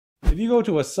If you go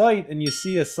to a site and you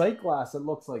see a sight glass that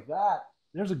looks like that,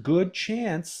 there's a good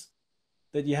chance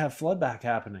that you have floodback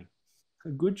happening. A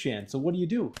good chance. So what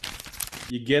do?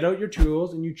 You get out your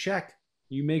tools and you check.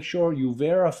 You make sure you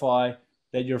verify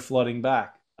that you're flooding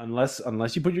back. Unless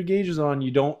you put your gauges on,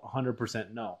 you don't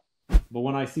 100% know. But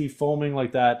when I see foaming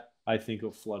like that, I think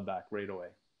of floodback right away.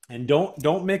 And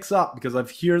don't mix up, because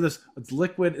I've heard this. It's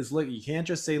liquid is liquid. You can't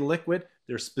just say liquid.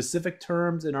 There's specific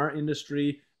terms in our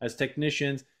industry as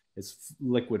technicians. It's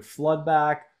liquid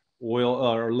floodback, oil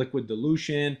or liquid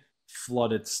dilution,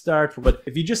 flooded starch. But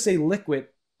if you just say liquid,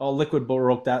 oh, liquid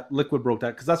broke that,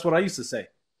 because that's what I used to say.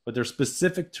 But there's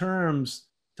specific terms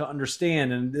to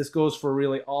understand, and this goes for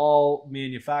really all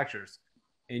manufacturers.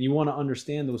 And you want to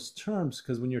understand those terms,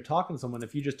 because when you're talking to someone,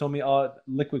 if you just told me, oh,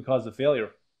 liquid caused the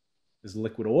failure, is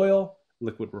liquid oil,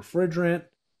 liquid refrigerant?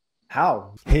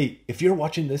 How? Hey, if you're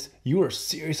watching this, you are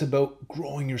serious about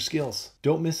growing your skills.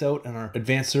 Don't miss out on our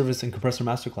advanced service and compressor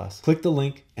masterclass. Click the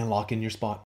link and lock in your spot.